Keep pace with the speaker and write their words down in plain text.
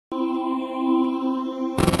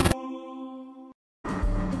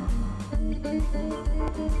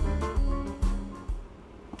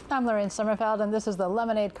I'm Lorraine Sommerfeld, and this is the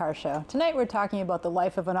Lemonade Car Show. Tonight we're talking about the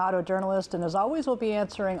life of an auto journalist, and as always, we'll be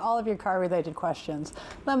answering all of your car-related questions.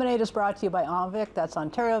 Lemonade is brought to you by OMVIC, that's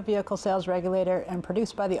Ontario Vehicle Sales Regulator, and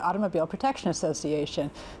produced by the Automobile Protection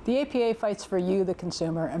Association. The APA fights for you, the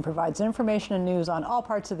consumer, and provides information and news on all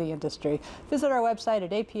parts of the industry. Visit our website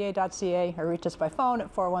at apa.ca or reach us by phone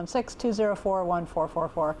at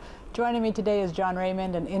 416-204-1444. Joining me today is John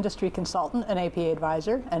Raymond, an industry consultant and APA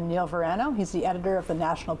advisor, and Neil Verano. He's the editor of the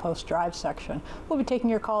National Post Drive section. We'll be taking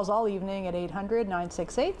your calls all evening at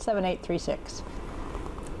 800-968-7836.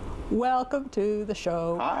 Welcome to the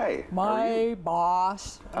show. Hi. My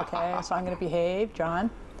boss. Okay, so I'm going to behave. John,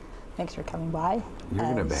 thanks for coming by. You're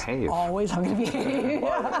going to behave. Always, I'm going to behave.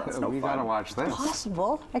 We got to watch this.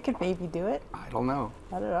 Possible. I could maybe do it. I don't know.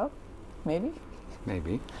 I don't know. Maybe.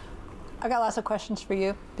 Maybe. I got lots of questions for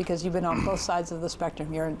you because you've been on both sides of the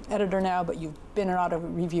spectrum. You're an editor now, but you've been an auto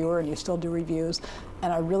reviewer and you still do reviews.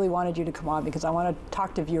 And I really wanted you to come on because I want to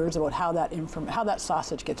talk to viewers about how that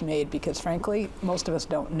sausage gets made, because frankly, most of us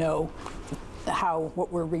don't know how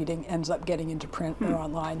what we're reading ends up getting into print or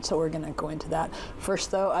online. So we're going to go into that.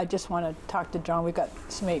 First, though, I just want to talk to John. We've got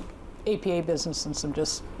some APA business and some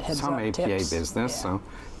just heads up tips. Some APA business. Yeah. So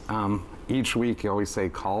each week you always say,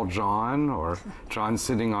 call John, or John's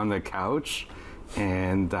sitting on the couch.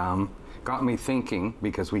 And got me thinking,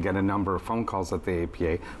 because we get a number of phone calls at the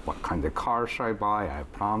APA, what kind of car should I buy? I have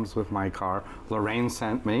problems with my car. Lorraine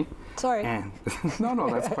sent me. Sorry. And no,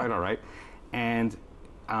 that's quite all right. And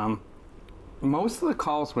most of the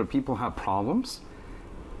calls where people have problems,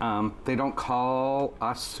 they don't call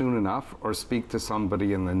us soon enough or speak to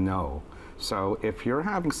somebody in the know. So if you're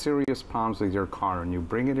having serious problems with your car and you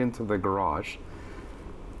bring it into the garage,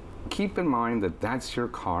 keep in mind that that's your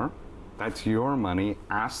car, that's your money.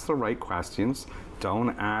 Ask the right questions. Don't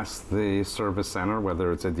ask the service center,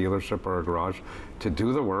 whether it's a dealership or a garage, to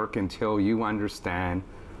do the work until you understand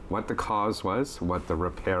what the cause was, what the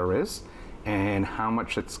repair is, and how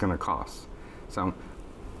much it's going to cost. So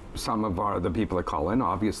some of the people that call in,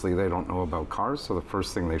 obviously they don't know about cars, so the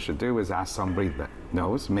first thing they should do is ask somebody that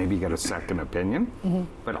knows, maybe get a second opinion.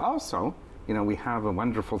 But also, you know, we have a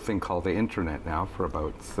wonderful thing called the internet now for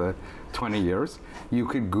about 20 years. You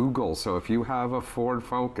could Google, so if you have a Ford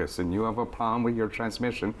Focus and you have a problem with your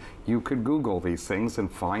transmission, you could Google these things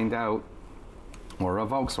and find out, or a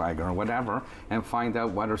Volkswagen or whatever, and find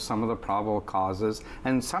out what are some of the probable causes.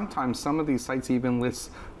 And sometimes some of these sites even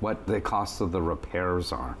list what the cost of the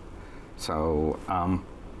repairs are. So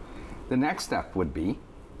the next step would be,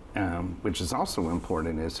 which is also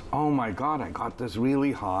important, is, oh my God, I got this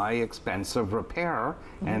really high, expensive repair,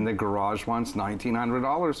 and the garage wants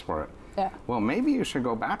 $1,900 for it. Yeah. Well, maybe you should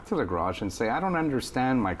go back to the garage and say, I don't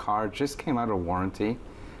understand, my car just came out of warranty.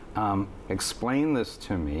 Explain this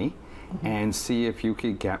to me. And see if you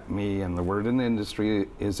could get me, and the word in the industry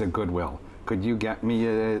is a goodwill. Could you get me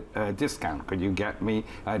a discount? Could you get me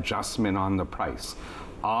adjustment on the price?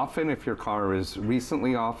 Often, if your car is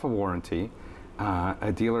recently off of warranty,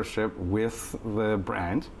 a dealership with the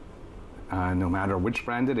brand, no matter which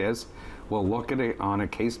brand it is, will look at it on a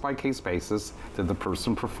case-by-case basis. Did the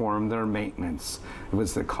person perform their maintenance?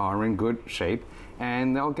 Was the car in good shape?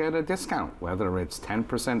 And they'll get a discount, whether it's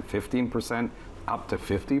 10%, 15%, up to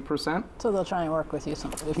 50%. So they'll try and work with you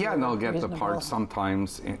something. Yeah, and they'll get the parts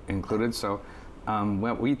sometimes included. So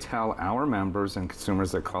what we tell our members and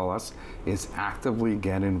consumers that call us is actively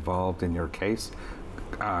get involved in your case.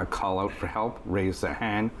 Call out for help, raise a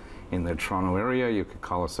hand. In the Toronto area, you could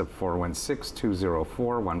call us at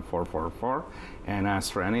 416-204-1444 and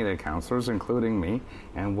ask for any of the counselors, including me,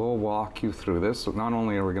 and we'll walk you through this. So not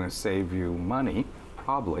only are we going to save you money,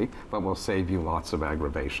 probably, but we'll save you lots of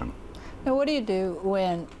aggravation. Now, what do you do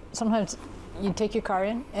when sometimes you take your car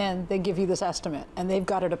in and they give you this estimate and they've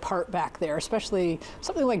got it apart back there, especially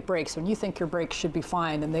something like brakes, when you think your brakes should be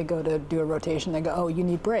fine and they go to do a rotation, they go, oh, you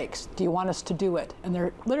need brakes. Do you want us to do it? And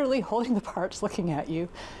they're literally holding the parts looking at you.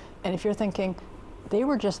 And if you're thinking, they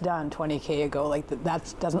were just done 20K ago, like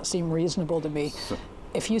that doesn't seem reasonable to me. So,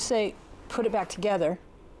 if you say, put it back together,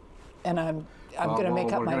 and I'm going to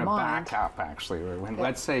make up my mind. We're going to back up, actually.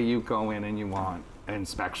 Let's say you go in and you want an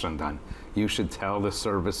inspection done. You should tell the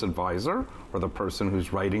service advisor or the person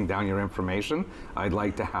who's writing down your information, I'd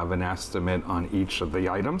like to have an estimate on each of the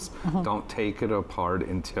items. Don't take it apart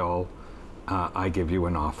until I give you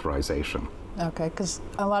an authorization. Okay, because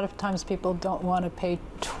a lot of times people don't want to pay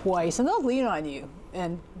twice, and they'll lean on you,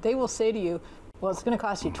 and they will say to you, well, it's going to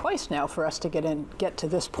cost you twice now for us to get to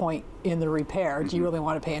this point in the repair. Do you really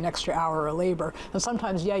want to pay an extra hour of labor? And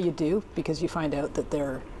sometimes, yeah, you do, because you find out that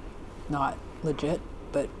they're not legit,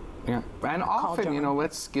 but Yeah, and often, you know,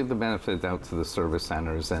 let's give the benefit of the doubt to the service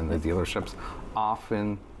centers and the dealerships.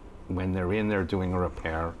 Often, when they're in there doing a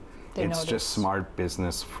repair, it's just smart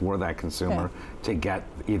business for that consumer to get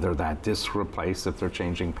either that disc replaced if they're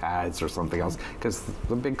changing pads or something else, because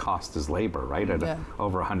the big cost is labor, right? At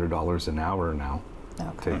over $100 an hour now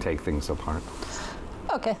to take things apart.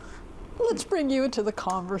 Okay, let's bring you into the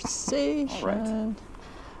conversation. All right.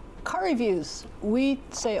 Car reviews. We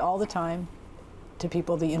say all the time to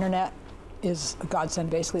people, the internet is a godsend.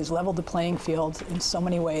 Basically, it's leveled the playing field in so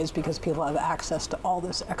many ways because people have access to all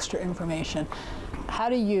this extra information. How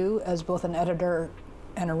do you, as both an editor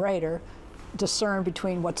and a writer, discern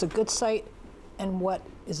between what's a good site and what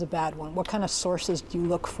is a bad one? What kind of sources do you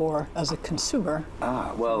look for as a consumer?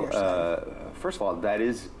 First of all, that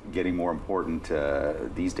is getting more important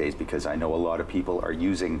these days, because I know a lot of people are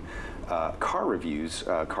using car reviews,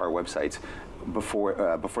 car websites, before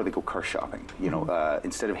they go car shopping. You know,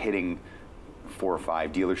 instead of hitting 4 or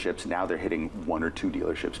 5 dealerships, now they're hitting 1 or 2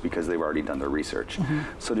 dealerships because they've already done their research.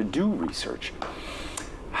 So to do research,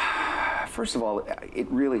 first of all, it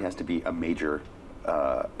really has to be a major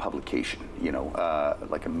publication, you know,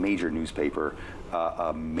 like a major newspaper,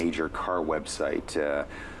 a major car website.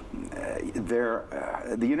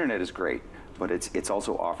 The internet is great, but it's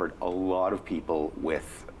also offered a lot of people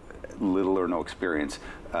with little or no experience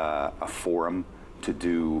a forum to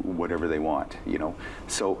do whatever they want, you know.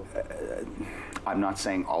 So I'm not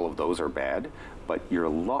saying all of those are bad, but you're a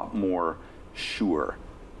lot more sure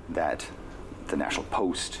that the National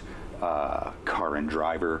Post, Car and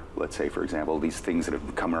Driver, let's say, for example, these things that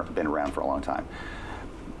have been around for a long time,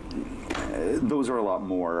 those are a lot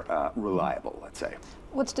more reliable, let's say.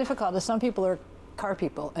 What's difficult is some people are car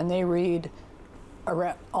people and they read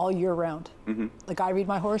all year round. Like I read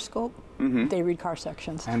my horoscope, they read car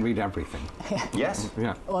sections. And read everything. Yes.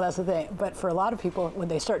 Yeah. Well, that's the thing. But for a lot of people, when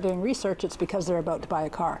they start doing research, it's because they're about to buy a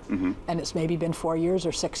car. And it's maybe been 4 years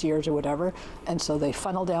or 6 years or whatever. And so they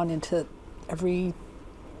funnel down into every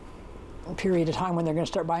period of time when they're going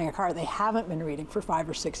to start buying a car. They haven't been reading for 5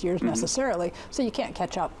 or 6 years necessarily. So you can't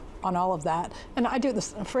catch up on all of that. And I do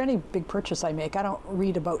this for any big purchase I make. I don't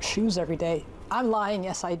read about shoes every day. I'm lying,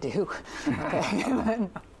 yes I do. Okay.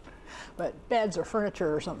 But beds or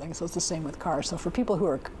furniture or something, so it's the same with cars. So for people who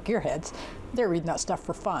are gearheads, they're reading that stuff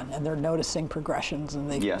for fun and they're noticing progressions and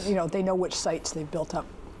they, you know, they know which sites they've built up.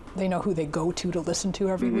 They know who they go to listen to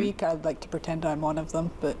every week. I'd like to pretend I'm one of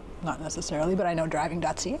them, but not necessarily. But I know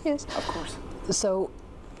driving.ca is. Of course. So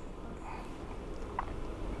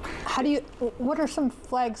how do you, what are some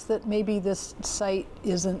flags that maybe this site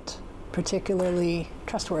isn't particularly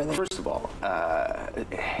trustworthy? First of all,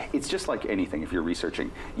 it's just like anything. If you're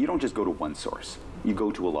researching, you don't just go to one source. You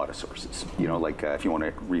go to a lot of sources. You know, like if you want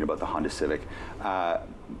to read about the Honda Civic,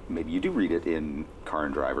 maybe you do read it in Car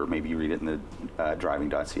and Driver. Maybe you read it in the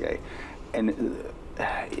driving.ca. And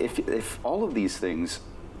if all of these things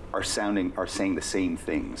are saying the same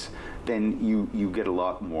things, then you get a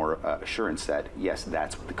lot more assurance that yes,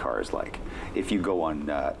 that's what the car is like. If you go on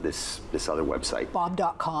this other website,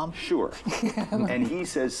 Bob.com. Sure. And he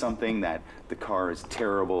says something that the car is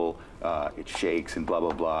terrible, it shakes and blah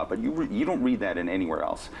blah blah, but you don't read that in anywhere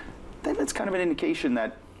else, then it's kind of an indication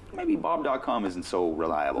that maybe Bob.com isn't so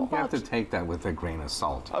reliable. You have to take that with a grain of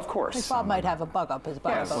salt. Of course. Like Bob might have a bug up his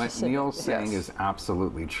butt. Yes, what Neil's saying is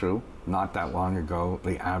absolutely true. Not that long ago,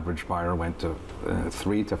 the average buyer went to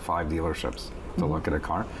 3 to 5 dealerships to look at a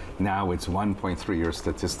car. Now it's 1.3. Your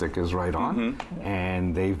statistic is right on.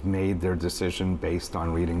 And they've made their decision based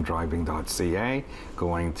on reading driving.ca,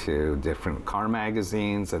 going to different car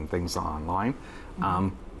magazines and things online.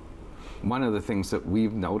 One of the things that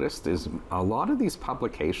we've noticed is a lot of these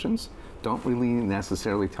publications don't really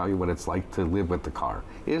necessarily tell you what it's like to live with the car.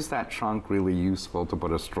 Is that trunk really useful to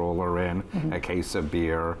put a stroller in, a case of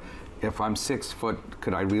beer? If I'm 6 foot,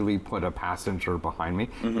 could I really put a passenger behind me?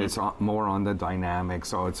 It's more on the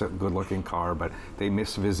dynamics. Oh, it's a good looking car, but they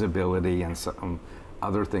miss visibility and some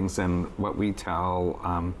other things. And what we tell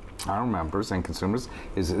our members and consumers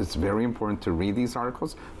is it's very important to read these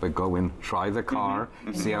articles, but go and try the car,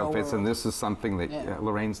 see how it fits. And this is something that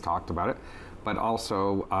Lorraine's talked about it, but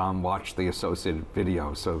also watch the associated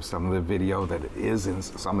video. So some of the video that is in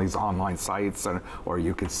some of these online sites, or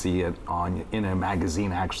you could see it in a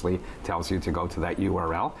magazine actually tells you to go to that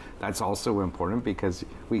URL. That's also important because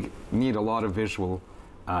we need a lot of visual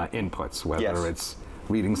inputs, whether it's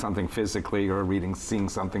reading something physically or seeing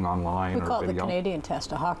something online or video. We call it the Canadian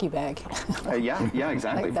test, a hockey bag. Yeah,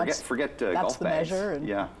 exactly. Like forget that's golf the bags. measure.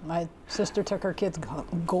 And my sister took her kids'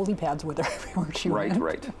 goalie pads with her everywhere she went.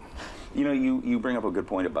 Right. You know, you bring up a good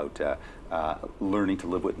point about learning to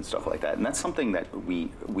live with and stuff like that, and that's something that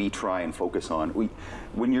we try and focus on.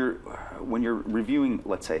 When you're reviewing,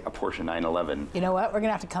 let's say, a Porsche 911. You know what? We're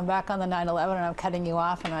gonna have to come back on the 911, and I'm cutting you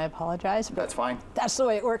off, and I apologize. But that's fine. That's the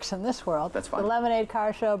way it works in this world. That's fine. The Lemonade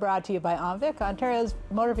Car Show brought to you by OMVIC, Ontario's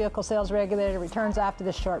motor vehicle sales regulator, returns after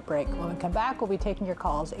this short break. When we come back, we'll be taking your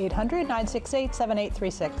calls,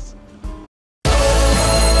 800-968-7836.